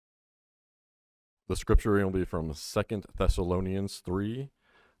The scripture reading will be from 2 Thessalonians 3,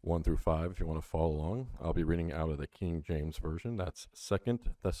 1 through 5, if you want to follow along. I'll be reading out of the King James Version. That's 2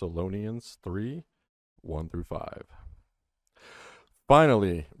 Thessalonians 3, 1 through 5.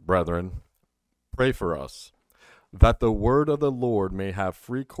 Finally, brethren, pray for us, that the word of the Lord may have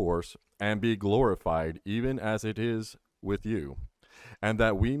free course and be glorified, even as it is with you, and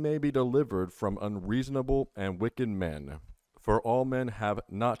that we may be delivered from unreasonable and wicked men. For all men have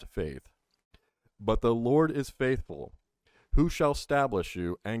not faith. But the Lord is faithful, who shall establish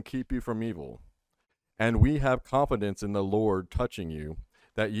you and keep you from evil. And we have confidence in the Lord touching you,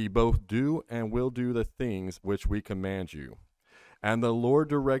 that ye both do and will do the things which we command you. And the Lord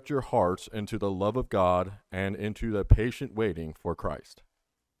direct your hearts into the love of God and into the patient waiting for Christ.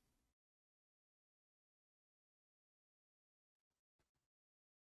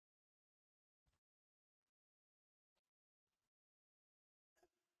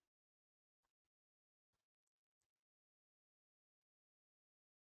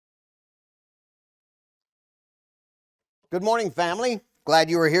 Good morning, family. Glad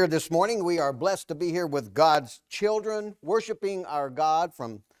you are here this morning. We are blessed to be here with God's children, worshiping our God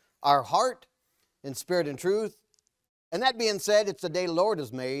from our heart in spirit and truth. And that being said, it's the day the Lord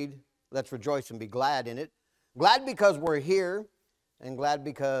has made. Let's rejoice and be glad in it. Glad because we're here, and glad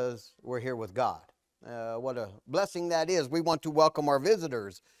because we're here with God. What a blessing that is. We want to welcome our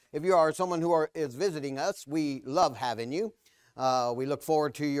visitors. If you are someone who is visiting us, we love having you. We look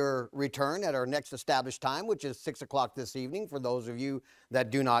forward to your return at our next established time, which is 6 o'clock this evening. For those of you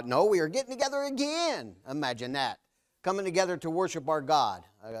that do not know, we are getting together again. Imagine that. Coming together to worship our God.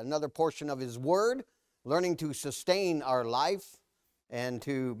 Another portion of His Word, learning to sustain our life and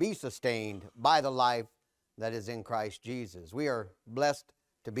to be sustained by the life that is in Christ Jesus. We are blessed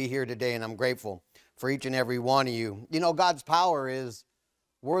to be here today, and I'm grateful for each and every one of you. You know, God's power is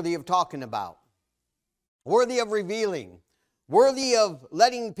worthy of talking about, worthy of revealing, worthy of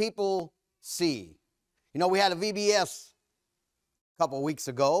letting people see. You know, we had a VBS a couple weeks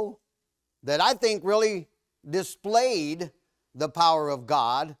ago that I think really displayed the power of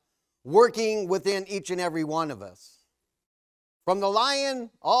God working within each and every one of us. From the lion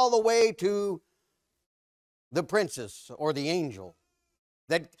all the way to the princess or the angel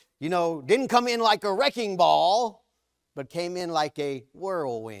that, you know, didn't come in like a wrecking ball, but came in like a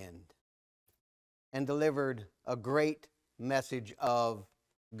whirlwind and delivered a great message of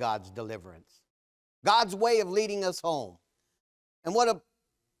God's deliverance. God's way of leading us home. And what a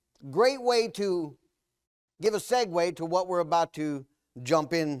great way to give a segue to what we're about to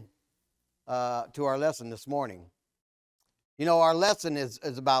jump in to our lesson this morning. You know, our lesson is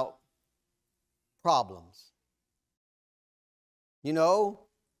about problems. You know,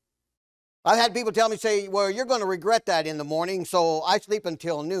 I've had people tell me, say, well, you're going to regret that in the morning, so I sleep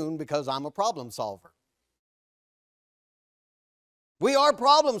until noon because I'm a problem solver. We are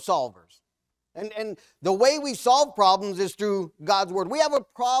problem solvers. And the way we solve problems is through God's Word. We have a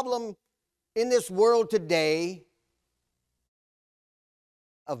problem in this world today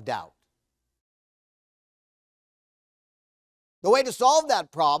of doubt. The way to solve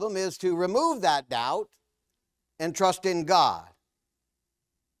that problem is to remove that doubt and trust in God.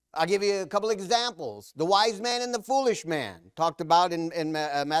 I'll give you a couple examples. The wise man and the foolish man, talked about in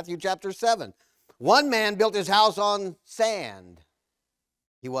Matthew chapter 7. One man built his house on sand.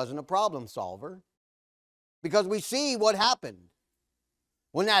 He wasn't a problem solver because we see what happened.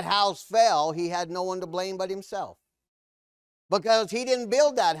 When that house fell, he had no one to blame but himself because he didn't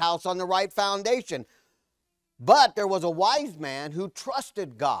build that house on the right foundation. But there was a wise man who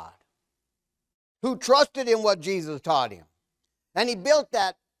trusted God, who trusted in what Jesus taught him. And he built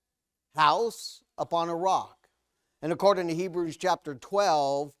that house upon a rock. And according to Hebrews chapter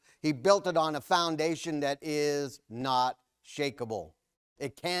 12, he built it on a foundation that is not shakable.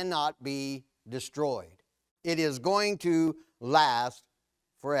 It cannot be destroyed. It is going to last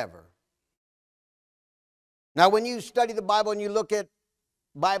forever. Now, when you study the Bible and you look at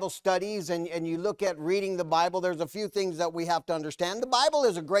Bible studies and you look at reading the Bible, there's a few things that we have to understand. The Bible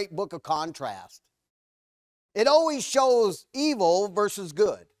is a great book of contrast. It always shows evil versus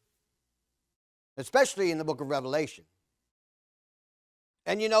good, especially in the book of Revelation.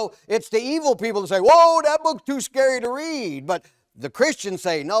 And you know, it's the evil people that say, whoa, that book's too scary to read. But the Christians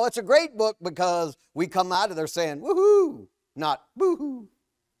say, no, it's a great book because we come out of there saying, woohoo, not boo-hoo.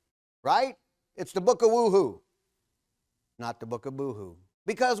 Right? It's the book of woohoo, not the book of boo-hoo.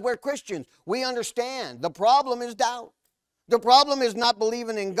 Because we're Christians. We understand. The problem is doubt. The problem is not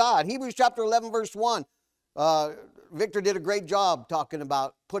believing in God. Hebrews chapter 11, verse 1. Victor did a great job talking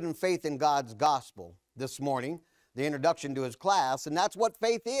about putting faith in God's gospel this morning. the introduction to his class, and that's what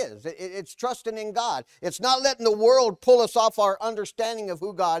faith is. It's trusting in God. It's not letting the world pull us off our understanding of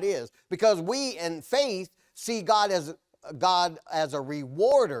who God is, because we in faith see God as a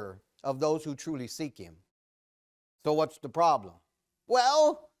rewarder of those who truly seek him. So what's the problem?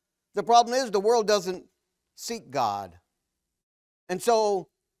 Well, the problem is the world doesn't seek God. And so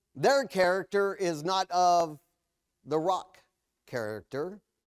their character is not of the rock character,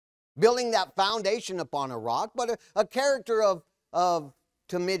 building that foundation upon a rock, but a character of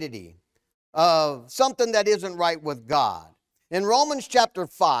timidity, of something that isn't right with God. In Romans chapter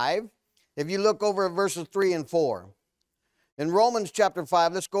 5, if you look over at verses 3 and 4, in Romans chapter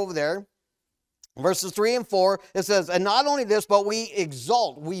 5, let's go over there. Verses 3 and 4, it says, and not only this, but we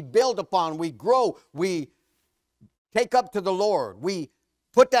exalt, we build upon, we grow, we take up to the Lord. We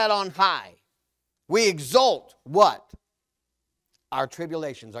put that on high. We exalt what? Our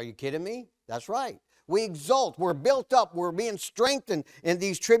tribulations. Are you kidding me? That's right. We exalt. We're built up. We're being strengthened in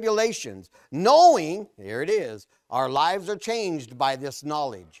these tribulations, knowing, here it is, our lives are changed by this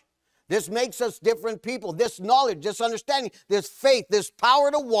knowledge. This makes us different people. This knowledge, this understanding, this faith, this power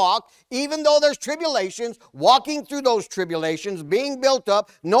to walk, even though there's tribulations, walking through those tribulations, being built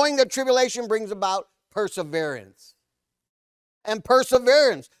up, knowing that tribulation brings about perseverance. And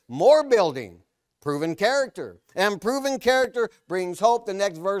perseverance, more building, proven character. And proven character brings hope. The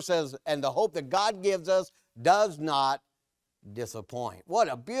next verse says, and the hope that God gives us does not disappoint. What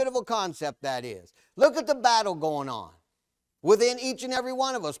a beautiful concept that is. Look at the battle going on within each and every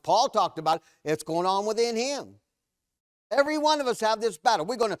one of us. Paul talked about it. It's going on within him. Every one of us have this battle.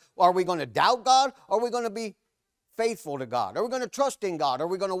 Are we going to doubt God? Or are we going to be faithful to God? Are we going to trust in God? Are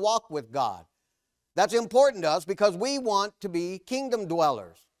we going to walk with God? That's important to us because we want to be kingdom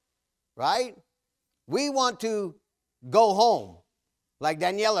dwellers, right? We want to go home, like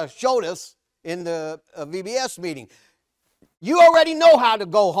Daniela showed us in the VBS meeting. You already know how to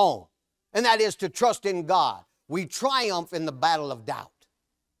go home, and that is to trust in God. We triumph in the battle of doubt.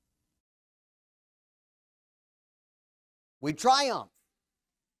 We triumph.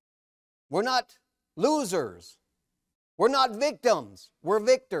 We're not losers. We're not victims. We're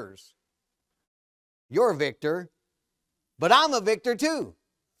victors. You're a victor, but I'm a victor too.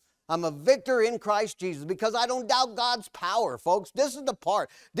 I'm a victor in Christ Jesus because I don't doubt God's power, folks. This is the part.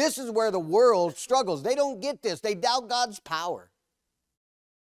 This is where the world struggles. They don't get this. They doubt God's power.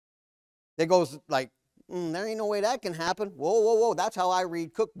 They go like, there ain't no way that can happen. Whoa, whoa, whoa. That's how I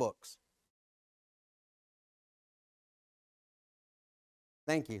read cookbooks.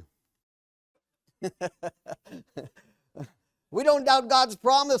 Thank you. We don't doubt God's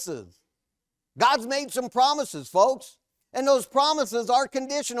promises. God's made some promises, folks. And those promises are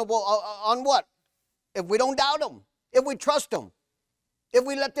conditional on what? If we don't doubt them, if we trust them, if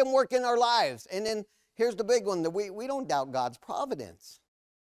we let them work in our lives. And then here's the big one, that we don't doubt God's providence.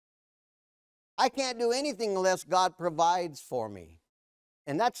 I can't do anything unless God provides for me.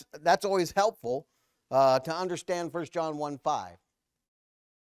 And that's always helpful to understand 1 John 1:5.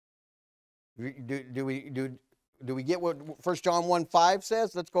 Do we get what 1 John 1:5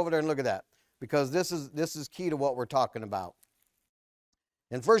 says? Let's go over there and look at that, because this is key to what we're talking about.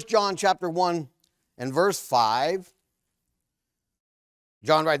 In 1 John chapter 1 and verse 5,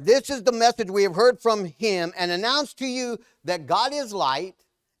 John writes, this is the message we have heard from him and announced to you, that God is light,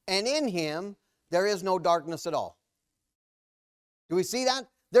 and in him there is no darkness at all. Do we see that?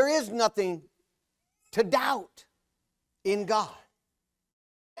 There is nothing to doubt in God.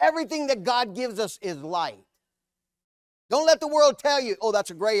 Everything that God gives us is light. Don't let the world tell you, oh,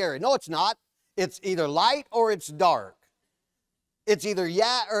 that's a gray area. No, it's not. It's either light or it's dark. It's either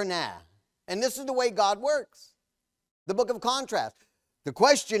yeah or nah. And this is the way God works. The book of contrast. The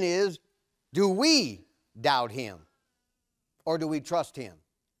question is, do we doubt him or do we trust him?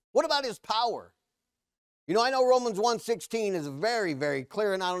 What about his power? You know, I know Romans 1:16 is very, very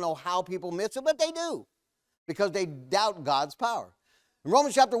clear, and I don't know how people miss it, but they do, because they doubt God's power. In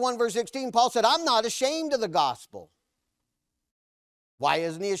Romans chapter 1, verse 16, Paul said, I'm not ashamed of the gospel. Why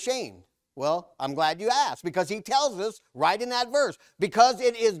isn't he ashamed? Well, I'm glad you asked, because he tells us right in that verse, because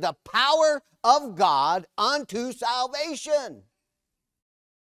it is the power of God unto salvation.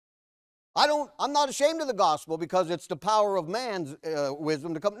 I'm not ashamed of the gospel because it's the power of man's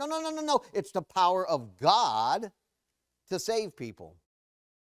wisdom to come. No. It's the power of God to save people.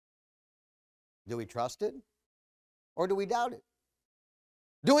 Do we trust it or do we doubt it?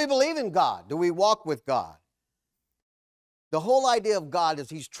 Do we believe in God? Do we walk with God? The whole idea of God is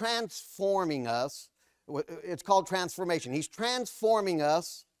he's transforming us. It's called transformation. He's transforming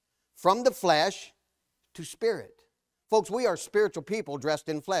us from the flesh to spirit, Folks, we are spiritual people dressed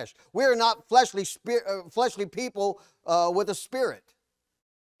in flesh. We are not fleshly people with a spirit.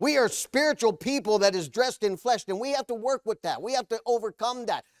 We are spiritual people that is dressed in flesh, and we have to work with that. We have to overcome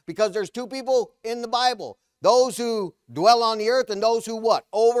that, because there's two people in the Bible: those who dwell on the earth and those who what?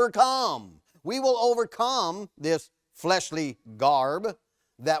 Overcome. We will overcome this fleshly garb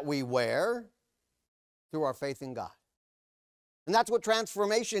that we wear through our faith in God. And that's what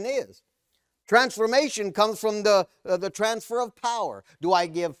transformation is. Transformation comes from the transfer of power. Do I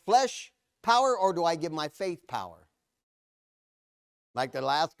give flesh power, or do I give my faith power? Like the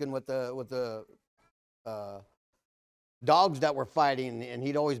Alaskan with the dogs that were fighting, and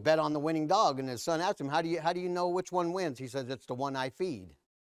he'd always bet on the winning dog. And his son asked him, how do you know which one wins? He says, it's the one I feed.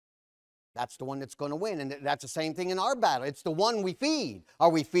 That's the one that's going to win. And that's the same thing in our battle. It's the one we feed. Are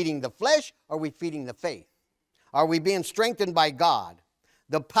we feeding the flesh, or are we feeding the faith? Are we being strengthened by God?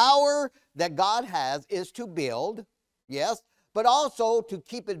 The power that God has is to build, yes, but also to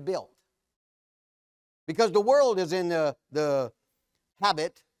keep it built. Because the world is in the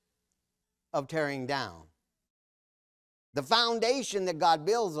habit of tearing down. The foundation that God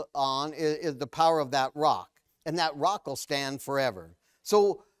builds on is the power of that rock, and that rock will stand forever.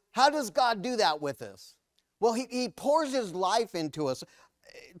 So how does God do that with us? Well, he pours his life into us.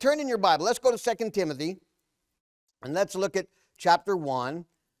 Turn in your Bible. Let's go to 2 Timothy, and let's look at chapter 1.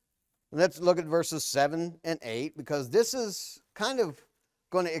 Let's look at verses 7 and 8, because this is kind of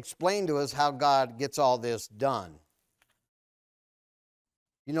going to explain to us how God gets all this done.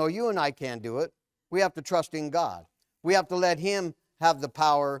 You know, you and I can't do it. We have to trust in God. We have to let him have the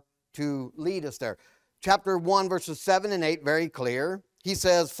power to lead us there. Chapter 1, verses 7 and 8, very clear. He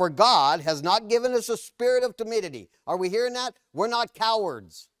says, for God has not given us a spirit of timidity. Are we hearing that? We're not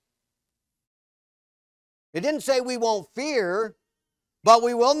cowards. It didn't say we won't fear, but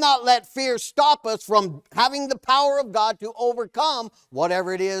we will not let fear stop us from having the power of God to overcome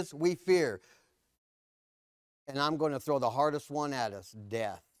whatever it is we fear. And I'm going to throw the hardest one at us: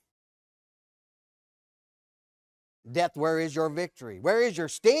 death. Death, where is your victory? Where is your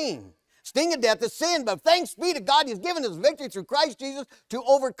sting? Sting of death is sin, but thanks be to God, he's given us victory through Christ Jesus to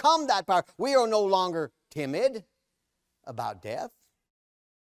overcome that power. We are no longer timid about death.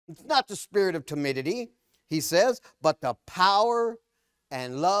 It's not the spirit of timidity, he says, but the power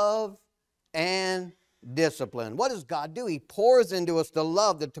and love and discipline. What does God do? He pours into us the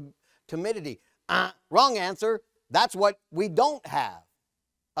love, the timidity. Wrong answer. That's what we don't have.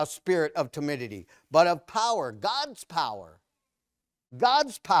 A spirit of timidity, but of power. God's power.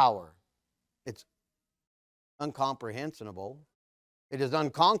 God's power. It's incomprehensible. It is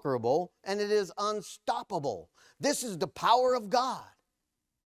unconquerable, and it is unstoppable. This is the power of God.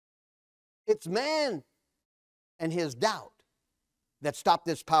 It's man and his doubt that stop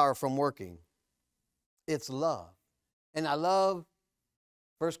this power from working. It's love. And I love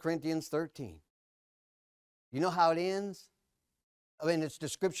 1 Corinthians 13. You know how it ends? I mean, its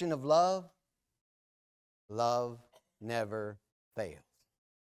description of love. Love never fails.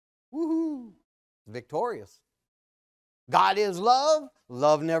 Woohoo! Victorious. God is love.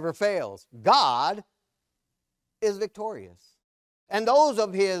 Love never fails. God is victorious. And those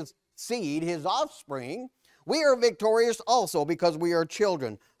of his seed, his offspring, we are victorious also, because we are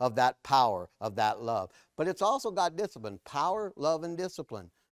children of that power, of that love. But it's also got discipline. Power, love, and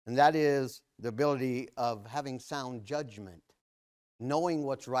discipline. And that is the ability of having sound judgment, knowing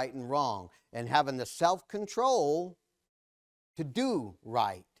what's right and wrong, and having the self-control to do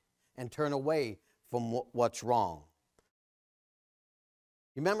right and turn away from what's wrong.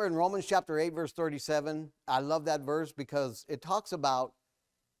 You remember in Romans chapter 8, verse 37? I love that verse because it talks about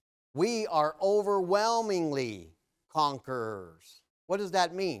we are overwhelmingly conquerors. What does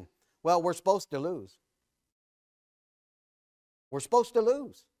that mean? Well, we're supposed to lose. We're supposed to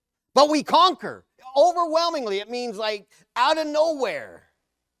lose. But we conquer. Overwhelmingly, it means like out of nowhere,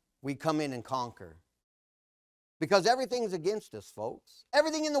 we come in and conquer. Because everything's against us, folks.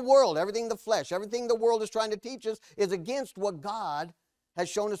 Everything in the world, everything in the flesh, everything the world is trying to teach us is against what God has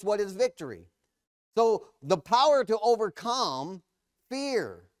shown us what is victory. So the power to overcome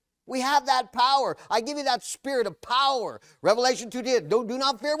fear. We have that power. I give you that spirit of power. Revelation 2:10. Do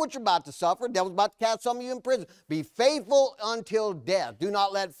not fear what you're about to suffer. The devil's about to cast some of you in prison. Be faithful until death. Do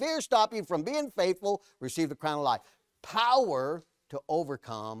not let fear stop you from being faithful. Receive the crown of life. Power to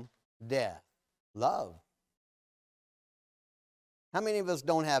overcome death. Love. How many of us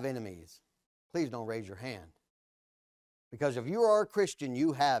don't have enemies? Please don't raise your hand. Because if you are a Christian,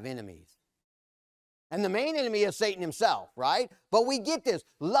 you have enemies. And the main enemy is Satan himself, right? But we get this.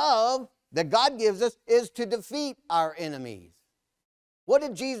 Love that God gives us is to defeat our enemies. What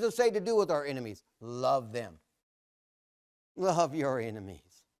did Jesus say to do with our enemies? Love them. Love your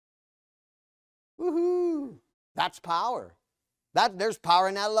enemies. Woohoo! That's power. There's power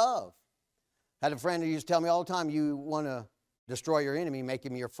in that love. I had a friend who used to tell me all the time, you want to destroy your enemy, make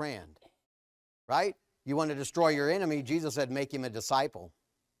him your friend. Right? You want to destroy your enemy, Jesus said, make him a disciple.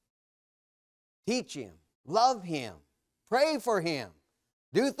 Teach him. Love him. Pray for him.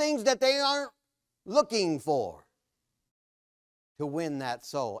 Do things that they aren't looking for to win that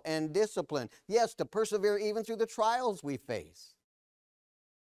soul. And discipline. Yes, to persevere even through the trials we face.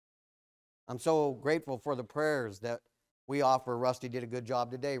 I'm so grateful for the prayers that we offer. Rusty did a good job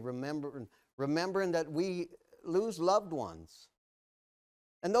today, remembering that we lose loved ones.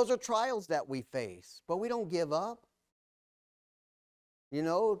 And those are trials that we face, but we don't give up. You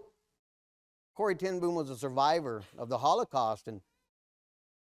know, Corrie ten Boom was a survivor of the Holocaust, and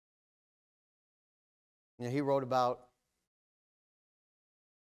he wrote about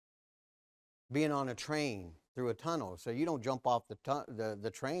being on a train through a tunnel. So you don't jump off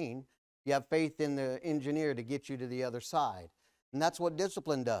the train. You have faith in the engineer to get you to the other side. And that's what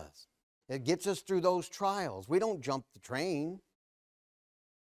discipline does. It gets us through those trials. We don't jump the train.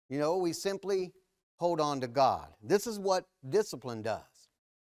 You know, we simply hold on to God. This is what discipline does.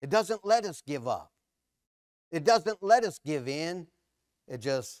 It doesn't let us give up. It doesn't let us give in. It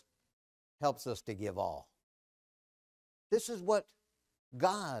just helps us to give all. This is what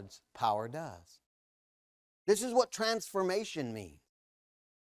God's power does. This is what transformation means.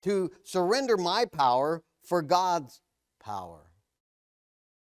 To surrender my power for God's power.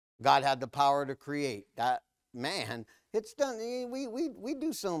 God had the power to create. That man, it's done. We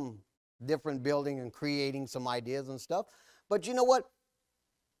do some different building and creating some ideas and stuff. But you know what?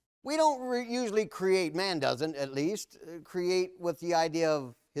 We don't usually create, man doesn't at least, create with the idea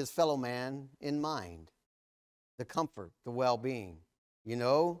of his fellow man in mind. The comfort, the well-being, you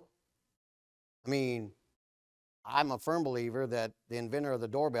know? I mean, I'm a firm believer that the inventor of the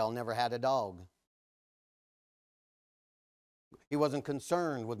doorbell never had a dog. He wasn't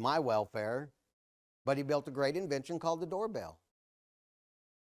concerned with my welfare, but he built a great invention called the doorbell.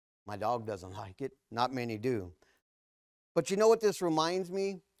 My dog doesn't like it. Not many do. But you know what this reminds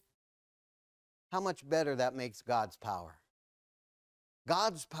me? How much better that makes God's power.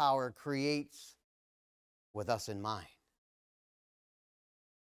 God's power creates with us in mind.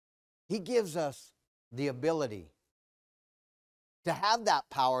 He gives us the ability to have that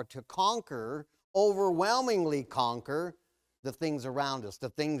power to conquer, overwhelmingly conquer, the things around us, the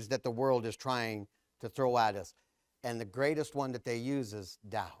things that the world is trying to throw at us. And the greatest one that they use is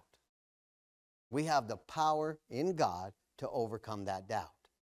doubt. We have the power in God to overcome that doubt.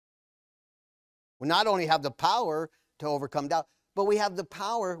 We not only have the power to overcome doubt, but we have the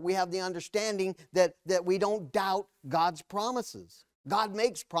power, we have the understanding that we don't doubt God's promises. God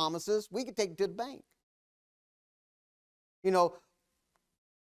makes promises. We can take it to the bank. You know,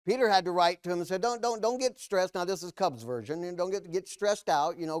 Peter had to write to him and said, don't get stressed. Now, this is Cubs version. And don't get stressed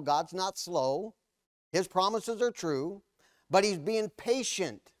out. You know, God's not slow. His promises are true. But he's being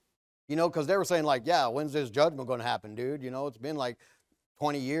patient. You know, because they were saying like, yeah, when's this judgment going to happen, dude? You know, it's been like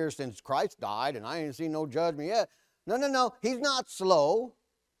 20 years since Christ died, and I ain't seen no judgment yet. No. He's not slow.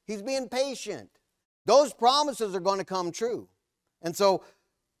 He's being patient. Those promises are going to come true. And so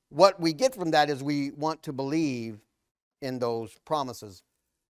what we get from that is we want to believe in those promises.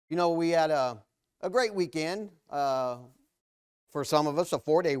 You know, we had a great weekend, for some of us, a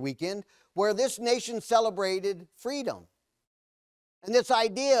 4-day weekend, where this nation celebrated freedom. And this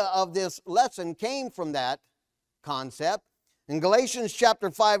idea of this lesson came from that concept. In Galatians chapter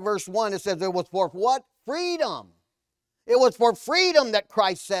 5, verse 1, it says it was for what? Freedom. It was for freedom that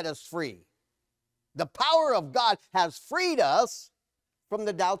Christ set us free. The power of God has freed us from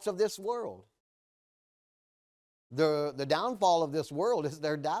the doubts of this world. The downfall of this world is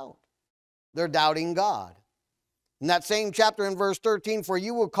their doubt. They're doubting God. In that same chapter in verse 13, for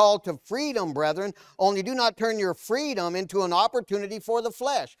you were called to freedom, brethren, only do not turn your freedom into an opportunity for the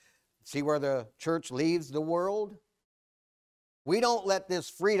flesh. See where the church leaves the world? We don't let this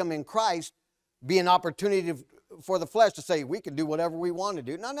freedom in Christ be an opportunity for the flesh to say we can do whatever we want to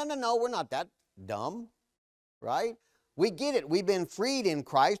do. No, we're not that dumb, right? We get it. We've been freed in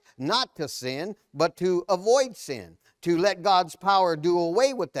Christ, not to sin, but to avoid sin, to let God's power do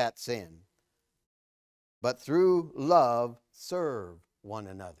away with that sin. But through love, serve one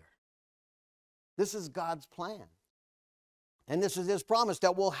another. This is God's plan. And this is His promise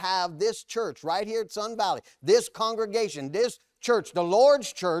that we'll have this church right here at Sun Valley, this congregation, this church, the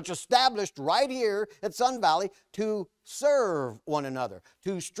Lord's church, established right here at Sun Valley to serve one another,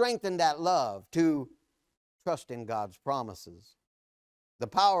 to strengthen that love, to trust in God's promises. The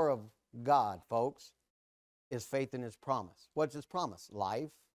power of God, folks, is faith in his promise. What's his promise?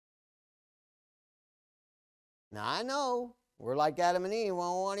 Life. Now, I know we're like Adam and Eve.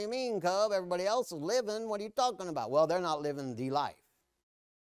 Well, what do you mean, Cub? Everybody else is living. What are you talking about? Well, they're not living the life.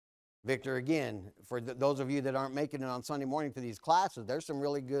 Victor, again, for those of you that aren't making it on Sunday morning to these classes, there's some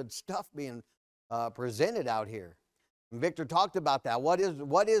really good stuff being presented out here. And Victor talked about that. What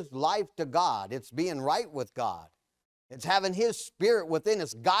is life to God? It's being right with God. It's having his Spirit within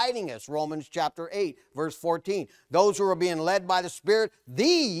us, guiding us. Romans chapter 8, verse 14. Those who are being led by the Spirit,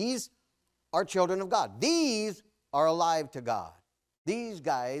 these are children of God. These are alive to God. These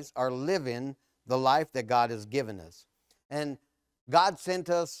guys are living the life that God has given us. And God sent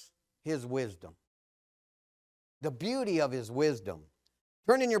us his wisdom. The beauty of his wisdom.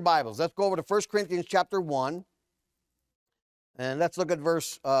 Turn in your Bibles. Let's go over to 1 Corinthians chapter 1. And let's look at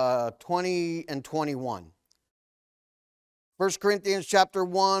verse 20 and 21. 1 Corinthians chapter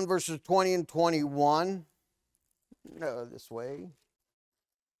 1, verses 20 and 21. This way.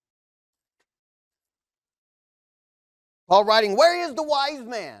 Paul writing, where is the wise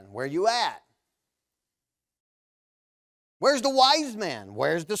man? Where you at? Where's the wise man?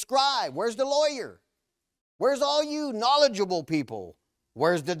 Where's the scribe? Where's the lawyer? Where's all you knowledgeable people?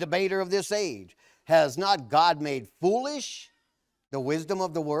 Where's the debater of this age? Has not God made foolish the wisdom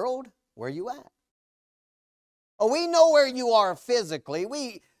of the world? Where you at? Oh, we know where you are physically.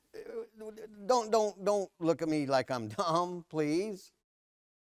 Don't look at me like I'm dumb, please.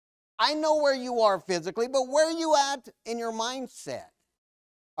 I know where you are physically, but where are you at in your mindset?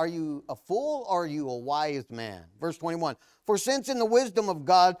 Are you a fool or are you a wise man? Verse 21, for since in the wisdom of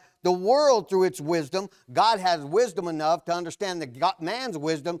God, the world through its wisdom, God has wisdom enough to understand that man's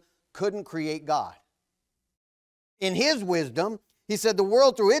wisdom couldn't create God. In his wisdom, he said the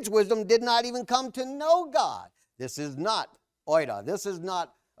world through its wisdom did not even come to know God. This is not oida. This is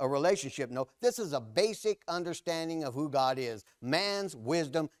not a relationship. No, this is a basic understanding of who God is. Man's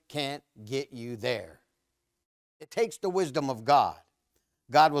wisdom can't get you there. It takes the wisdom of God.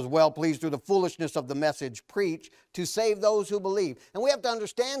 God was well pleased through the foolishness of the message preached to save those who believe. And we have to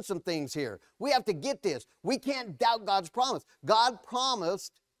understand some things here. We have to get this. We can't doubt God's promise. God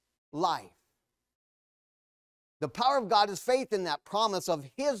promised life. The power of God is faith in that promise of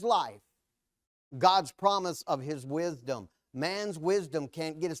his life. God's promise of his wisdom. Man's wisdom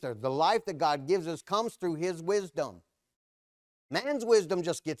can't get us there. The life that God gives us comes through his wisdom. Man's wisdom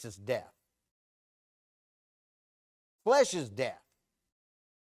just gets us death. Flesh is death.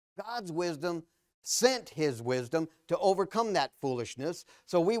 God's wisdom sent his wisdom to overcome that foolishness.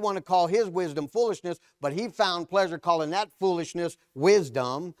 So we want to call his wisdom foolishness, but he found pleasure calling that foolishness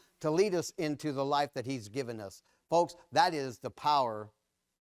wisdom to lead us into the life that he's given us. Folks, that is the power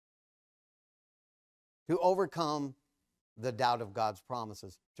to overcome the doubt of God's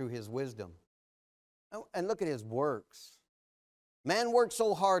promises through his wisdom. And look at his works. Man works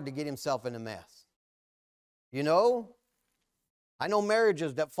so hard to get himself in a mess. You know, I know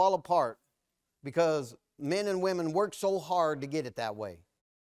marriages that fall apart because men and women work so hard to get it that way.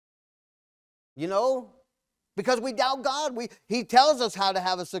 You know, because we doubt God. He tells us how to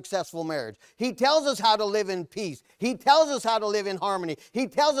have a successful marriage. He tells us how to live in peace. He tells us how to live in harmony. He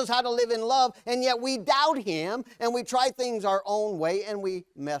tells us how to live in love, and yet we doubt him, and we try things our own way, and we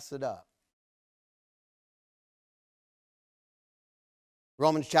mess it up.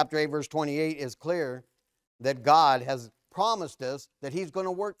 Romans chapter 8, verse 28 is clear that God has promised us that he's going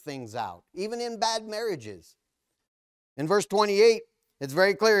to work things out, even in bad marriages. In verse 28, it's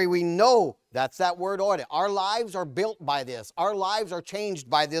very clear. We know that's that word order. Our lives are built by this. Our lives are changed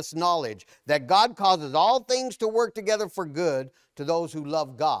by this knowledge that God causes all things to work together for good to those who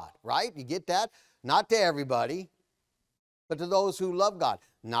love God, right? You get that? Not to everybody, but to those who love God.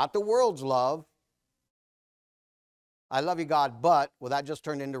 Not the world's love. I love you, God, but, well, that just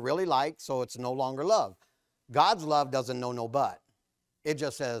turned into really like, so it's no longer love. God's love doesn't know no but. It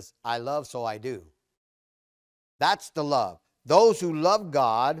just says, I love, so I do. That's the love. Those who love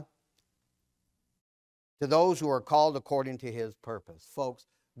God, to those who are called according to his purpose. Folks,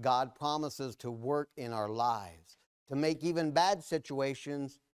 God promises to work in our lives, to make even bad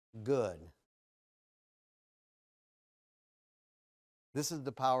situations good. This is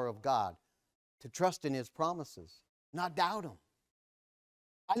the power of God, to trust in his promises, not doubt them.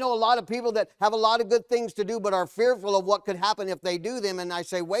 I know a lot of people that have a lot of good things to do but are fearful of what could happen if they do them. And I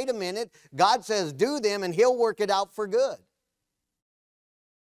say, wait a minute. God says do them and he'll work it out for good.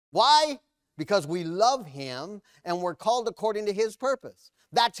 Why? Because we love him and we're called according to his purpose.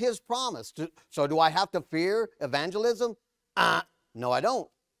 That's his promise. So do I have to fear evangelism? No, I don't.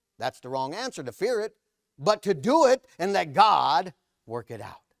 That's the wrong answer, to fear it. But to do it and let God work it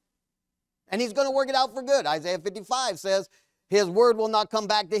out. And he's going to work it out for good. Isaiah 55 says, his word will not come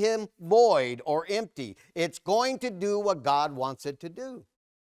back to him void or empty. It's going to do what God wants it to do.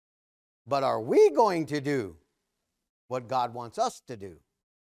 But are we going to do what God wants us to do?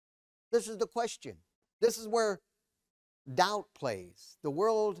 This is the question. This is where doubt plays. The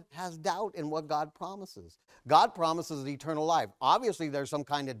world has doubt in what God promises. God promises eternal life. Obviously, there's some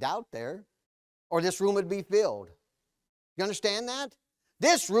kind of doubt there, or this room would be filled. You understand that?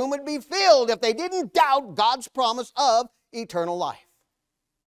 This room would be filled if they didn't doubt God's promise of eternal life.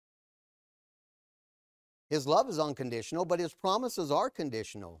 His love is unconditional, but his promises are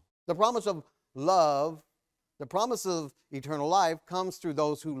conditional. The promise of love, the promise of eternal life comes through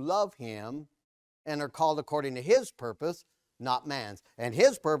those who love him and are called according to his purpose, not man's. And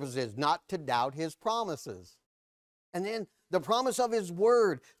his purpose is not to doubt his promises. And then the promise of his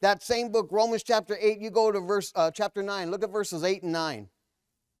word, that same book, Romans chapter 8, you go to chapter 9, look at verses 8 and 9.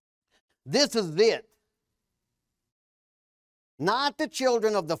 This is it. Not the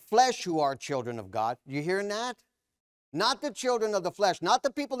children of the flesh who are children of God. You hearing that? Not the children of the flesh, not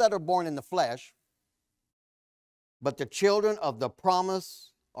the people that are born in the flesh, but the children of the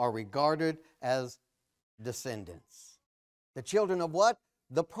promise are regarded as descendants. The children of what?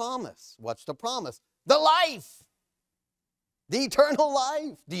 The promise. What's the promise? The life. The eternal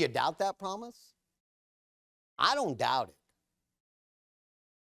life. Do you doubt that promise? I don't doubt it.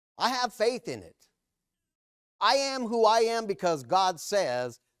 I have faith in it. I am who I am because God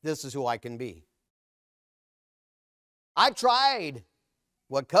says this is who I can be. I tried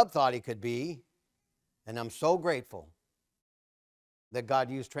what Cub thought he could be, and I'm so grateful that God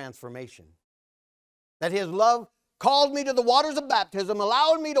used transformation. That his love called me to the waters of baptism,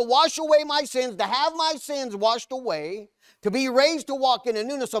 allowed me to wash away my sins, to have my sins washed away, to be raised to walk in a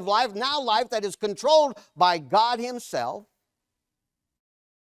newness of life, now life that is controlled by God himself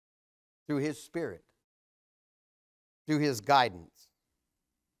through his Spirit, through his guidance.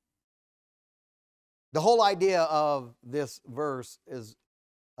 The whole idea of this verse is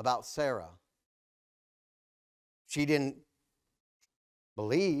about Sarah. She didn't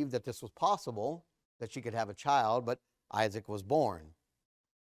believe that this was possible, that she could have a child, but Isaac was born.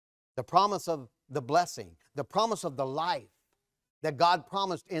 The promise of the blessing, the promise of the life that God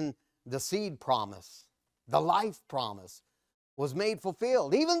promised in the seed promise, the life promise, was made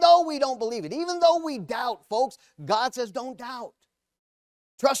fulfilled. Even though we don't believe it, even though we doubt, folks, God says don't doubt.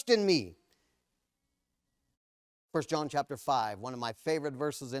 Trust in me. 1 John chapter 5, one of my favorite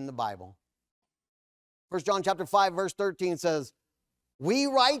verses in the Bible. 1 John chapter 5, verse 13 says, we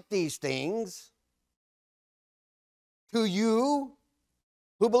write these things to you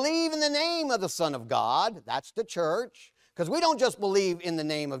who believe in the name of the Son of God. That's the church. Because we don't just believe in the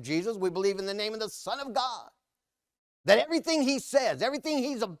name of Jesus, we believe in the name of the Son of God. That everything he says, everything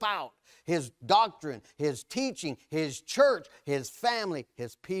he's about, his doctrine, his teaching, his church, his family,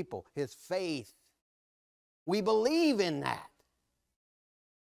 his people, his faith, we believe in that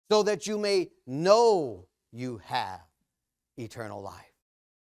so that you may know you have eternal life.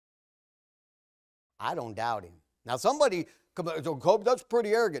 I don't doubt him. Now somebody, that's pretty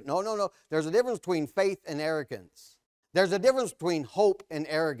arrogant. No. There's a difference between faith and arrogance. There's a difference between hope and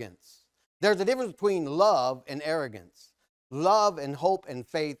arrogance. There's a difference between love and arrogance. Love and hope and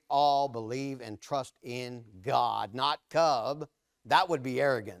faith all believe and trust in God, not Cub. That would be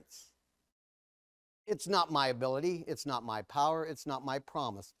arrogance. It's not my ability. It's not my power. It's not my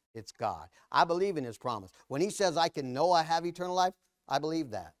promise. It's God. I believe in his promise. When he says I can know I have eternal life, I believe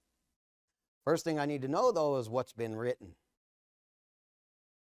that. First thing I need to know, though, is what's been written.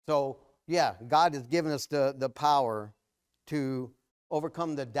 So, yeah, God has given us the power to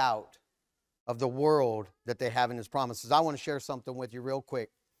overcome the doubt of the world that they have in his promises. I want to share something with you real quick.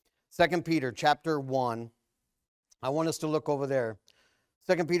 2 Peter chapter 1. I want us to look over there.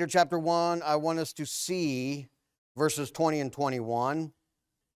 2 Peter chapter 1, I want us to see verses 20 and 21.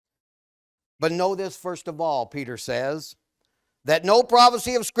 But know this first of all, Peter says, that no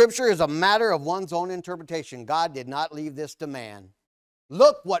prophecy of Scripture is a matter of one's own interpretation. God did not leave this to man.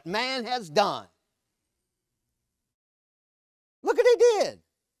 Look what man has done. Look what he did.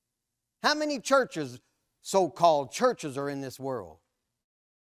 How many churches, so-called churches, are in this world?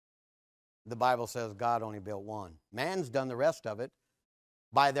 The Bible says God only built one. Man's done the rest of it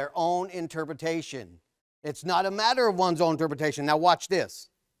by their own interpretation. It's not a matter of one's own interpretation. Now watch this.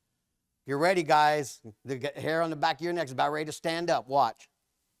 You're ready, guys. The hair on the back of your neck is about ready to stand up. Watch.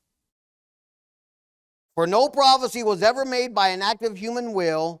 For no prophecy was ever made by an act of human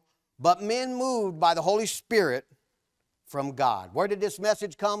will, but men moved by the Holy Spirit from God. Where did this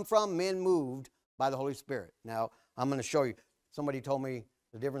message come from? Men moved by the Holy Spirit. Now, I'm going to show you. Somebody told me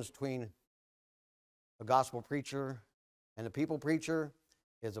the difference between A gospel preacher and a people preacher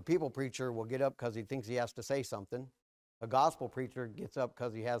is a people preacher will get up because he thinks he has to say something. A gospel preacher gets up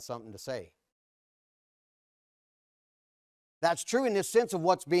because he has something to say. That's true in this sense of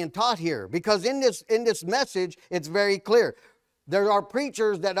what's being taught here. Because in this message, it's very clear. There are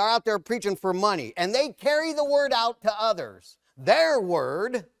preachers that are out there preaching for money, and they carry the word out to others. Their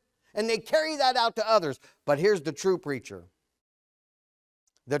word, and they carry that out to others. But here's the true preacher.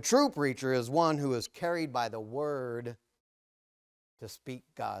 The true preacher is one who is carried by the word to speak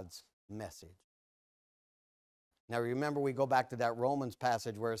God's message. Now remember, we go back to that Romans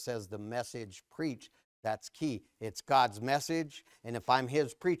passage where it says the message preached. That's key. It's God's message, and if I'm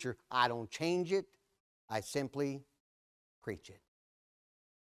his preacher, I don't change it. I simply preach it.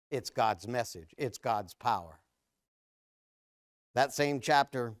 It's God's message. It's God's power. That same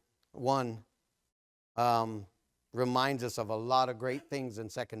chapter 1 reminds us of a lot of great things in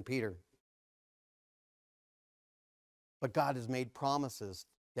 2 Peter. But God has made promises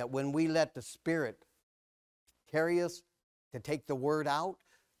that when we let the Spirit carry us to take the word out,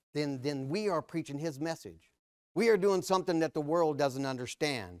 then we are preaching his message. We are doing something that the world doesn't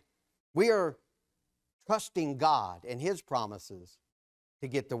understand. We are trusting God and his promises to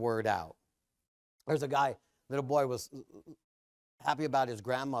get the word out. There's a guy, little boy was happy about his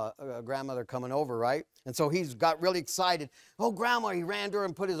grandmother coming over, right? And so he's got really excited. Oh, Grandma, he ran to her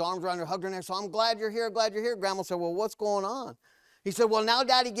and put his arms around her, hugged her, and so I'm glad you're here, glad you're here. Grandma said, well, what's going on? He said, well, now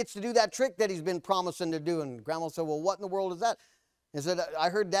Daddy gets to do that trick that he's been promising to do. And Grandma said, well, what in the world is that? He said, I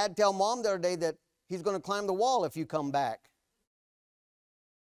heard Dad tell Mom the other day that he's going to climb the wall if you come back.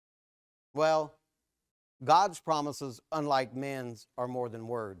 Well, God's promises, unlike men's, are more than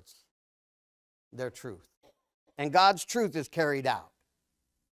words. They're truth. And God's truth is carried out.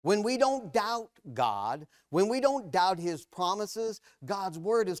 When we don't doubt God, when we don't doubt his promises, God's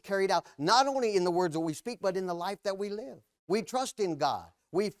word is carried out, not only in the words that we speak, but in the life that we live. We trust in God.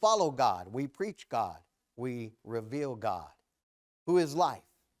 We follow God. We preach God. We reveal God, who is life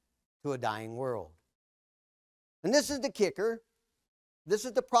to a dying world. And this is the kicker. This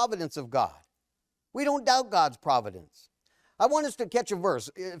is the providence of God. We don't doubt God's providence. I want us to catch a verse,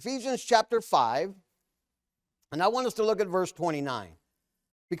 Ephesians chapter 5, and I want us to look at verse 29,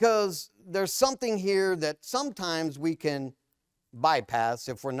 because there's something here that sometimes we can bypass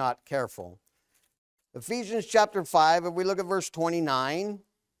if we're not careful. Ephesians chapter 5, if we look at verse 29,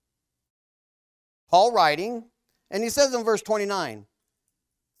 Paul writing, and he says in verse 29,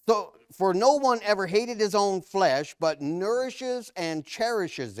 so, for no one ever hated his own flesh, but nourishes and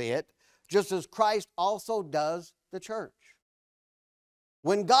cherishes it, just as Christ also does the church.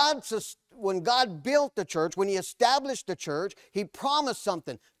 When God built the church, when he established the church, he promised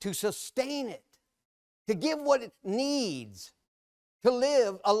something to sustain it, to give what it needs to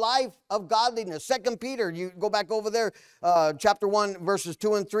live a life of godliness. 2 Peter, you go back over there, chapter 1, verses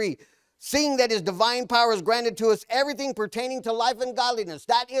 2 and 3. Seeing that his divine power has granted to us everything pertaining to life and godliness.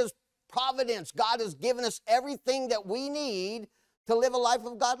 That is providence. God has given us everything that we need to live a life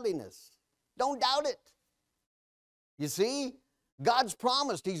of godliness. Don't doubt it. You see, God's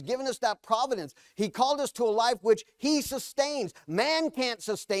promised. He's given us that providence. He called us to a life which he sustains. Man can't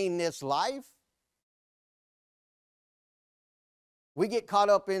sustain this life. We get caught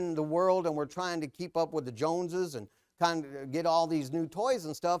up in the world and we're trying to keep up with the Joneses and kind of get all these new toys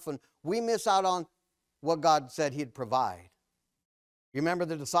and stuff, and we miss out on what God said he'd provide. You remember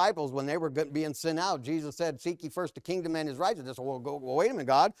the disciples when they were being sent out, Jesus said, seek ye first the kingdom and his righteousness. Well, wait a minute,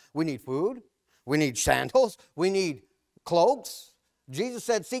 God. We need food. We need sandals. We need cloaks. Jesus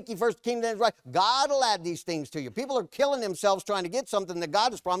said, seek ye first the kingdom and his righteousness. God will add these things to you. People are killing themselves trying to get something that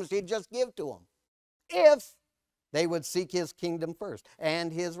God has promised he'd just give to them, if they would seek his kingdom first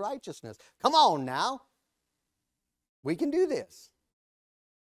and his righteousness. Come on now. We can do this.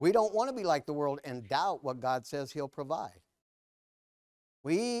 We don't want to be like the world and doubt what God says he'll provide.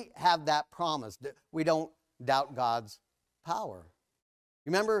 We have that promise. We don't doubt God's power.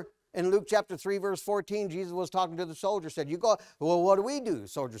 Remember in Luke chapter 3, verse 14, Jesus was talking to the soldier, said, you go, well, what do we do? The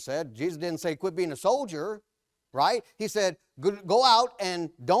soldier said. Jesus didn't say quit being a soldier, right? He said, go out and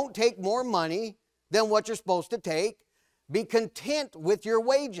don't take more money than what you're supposed to take. Be content with your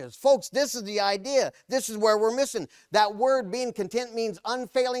wages. Folks, this is the idea. This is where we're missing. That word being content means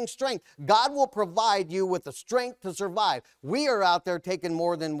unfailing strength. God will provide you with the strength to survive. We are out there taking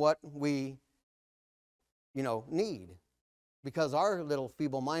more than what we, need. Because our little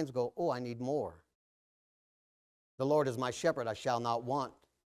feeble minds go, oh, I need more. The Lord is my shepherd, I shall not want.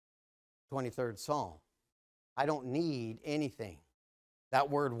 23rd Psalm. I don't need anything. That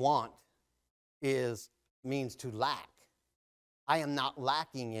word want means to lack. I am not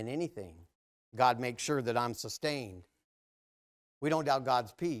lacking in anything. God makes sure that I'm sustained. We don't doubt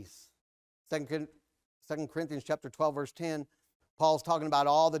God's peace. 2 Corinthians chapter 12, verse 10, Paul's talking about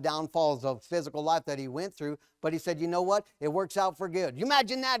all the downfalls of physical life that he went through, but he said, you know what? It works out for good. You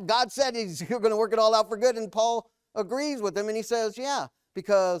imagine that? God said you're going to work it all out for good, and Paul agrees with him, and he says, yeah,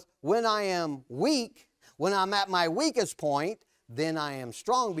 because when I am weak, when I'm at my weakest point, then I am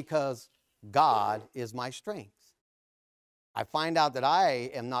strong because God is my strength. I find out that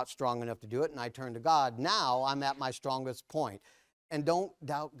I am not strong enough to do it, and I turn to God. Now I'm at my strongest point. And don't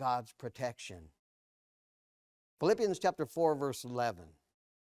doubt God's protection. Philippians chapter 4, verse 11.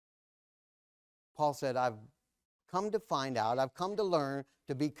 Paul said, I've come to find out, I've come to learn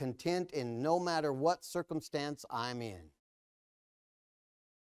to be content in no matter what circumstance I'm in.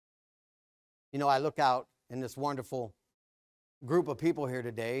 You know, I look out in this wonderful group of people here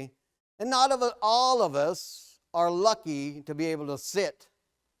today, and not all of us are lucky to be able to sit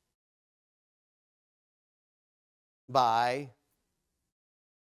by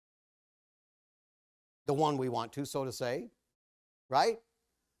the one we want to, so to say, right?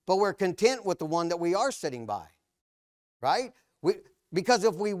 But we're content with the one that we are sitting by, right? Because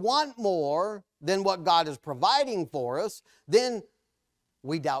if we want more than what God is providing for us, then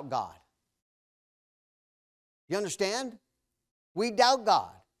we doubt God. You understand? We doubt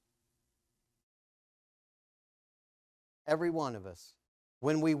God. Every one of us.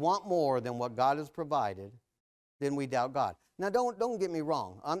 When we want more than what God has provided, then we doubt God. Now, don't get me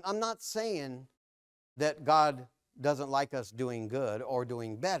wrong. I'm not saying that God doesn't like us doing good or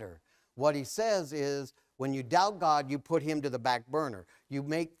doing better. What he says is, when you doubt God, you put him to the back burner. You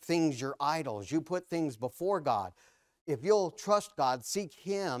make things your idols. You put things before God. If you'll trust God, seek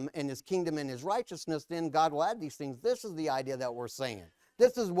him and his kingdom and his righteousness, then God will add these things. This is the idea that we're saying.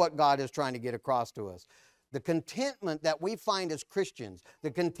 This is what God is trying to get across to us. The contentment that we find as Christians,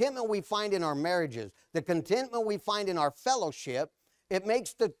 the contentment we find in our marriages, the contentment we find in our fellowship, it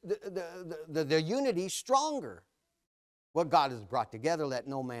makes the unity stronger. What God has brought together, let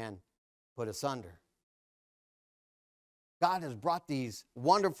no man put asunder. God has brought these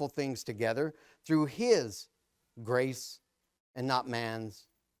wonderful things together through his grace and not man's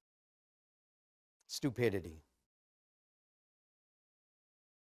stupidity.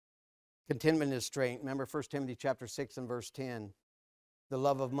 Contentment is strength. Remember 1 Timothy chapter 6 and verse 10. The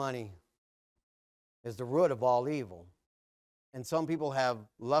love of money is the root of all evil. And some people have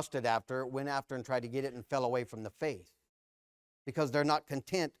lusted after, went after and tried to get it and fell away from the faith because they're not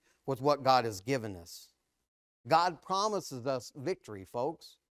content with what God has given us. God promises us victory,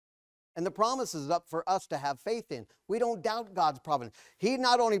 folks. And the promise is up for us to have faith in. We don't doubt God's providence. He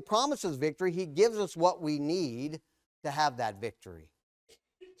not only promises victory, he gives us what we need to have that victory.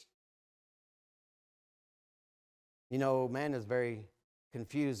 You know, man is very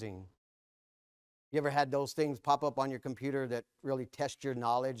confusing. You ever had those things pop up on your computer that really test your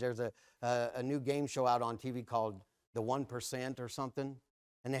knowledge? There's a new game show out on TV called The 1% or something.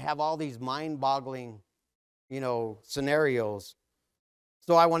 And they have all these mind-boggling, scenarios.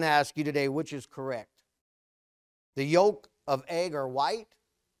 So I want to ask you today, which is correct? The yolk of egg are white,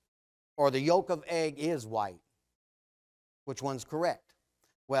 or the yolk of egg is white? Which one's correct?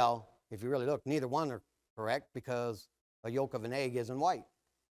 Well, if you really look, neither one are correct because a yolk of an egg isn't white.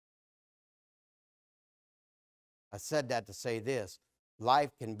 I said that to say this. Life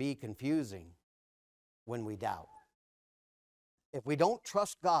can be confusing when we doubt. If we don't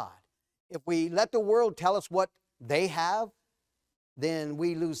trust God, if we let the world tell us what they have, then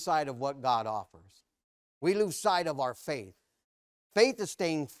we lose sight of what God offers. We lose sight of our faith. Faith is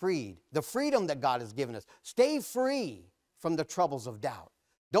staying freed, the freedom that God has given us. Stay free from the troubles of doubt.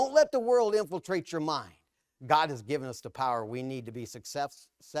 Don't let the world infiltrate your mind. God has given us the power we need to be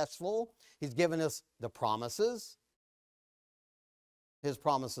successful. He's given us the promises. His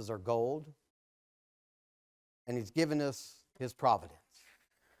promises are gold. And he's given us his providence.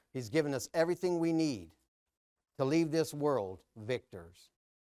 He's given us everything we need to leave this world victors.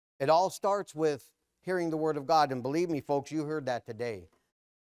 It all starts with hearing the word of God. And believe me, folks, you heard that today.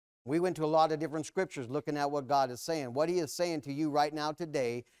 We went to a lot of different scriptures looking at what God is saying. What he is saying to you right now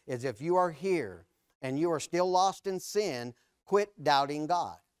today is if you are here and you are still lost in sin, quit doubting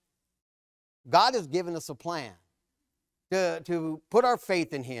God. God has given us a plan to put our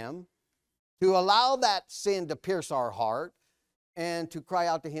faith in him, to allow that sin to pierce our heart, and to cry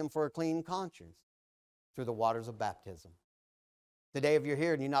out to him for a clean conscience through the waters of baptism. Today, if you're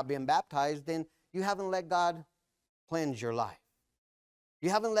here and you're not being baptized, then you haven't let God cleanse your life. You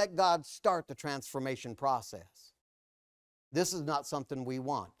haven't let God start the transformation process. This is not something we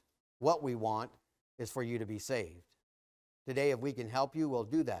want. What we want is for you to be saved. Today, if we can help you, we'll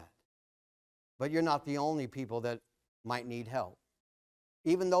do that. But you're not the only people that might need help.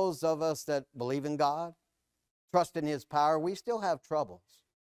 Even those of us that believe in God, trust in His power, we still have troubles.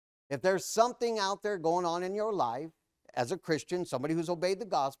 If there's something out there going on in your life as a Christian, somebody who's obeyed the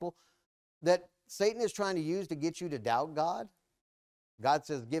gospel, that Satan is trying to use to get you to doubt God, God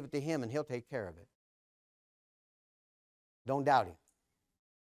says give it to Him and He'll take care of it. Don't doubt Him.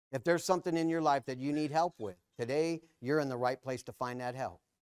 If there's something in your life that you need help with, today you're in the right place to find that help.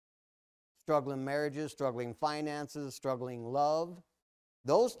 Struggling marriages, struggling finances, struggling love,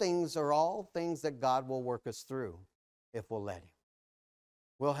 those things are all things that God will work us through if we'll let Him.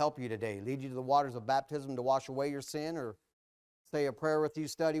 We'll help you today, lead you to the waters of baptism to wash away your sin, or say a prayer with you,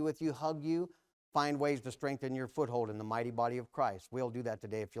 study with you, hug you, find ways to strengthen your foothold in the mighty body of Christ. We'll do that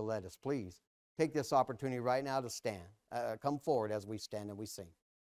today if you'll let us. Please take this opportunity right now to stand. Come forward as we stand and we sing.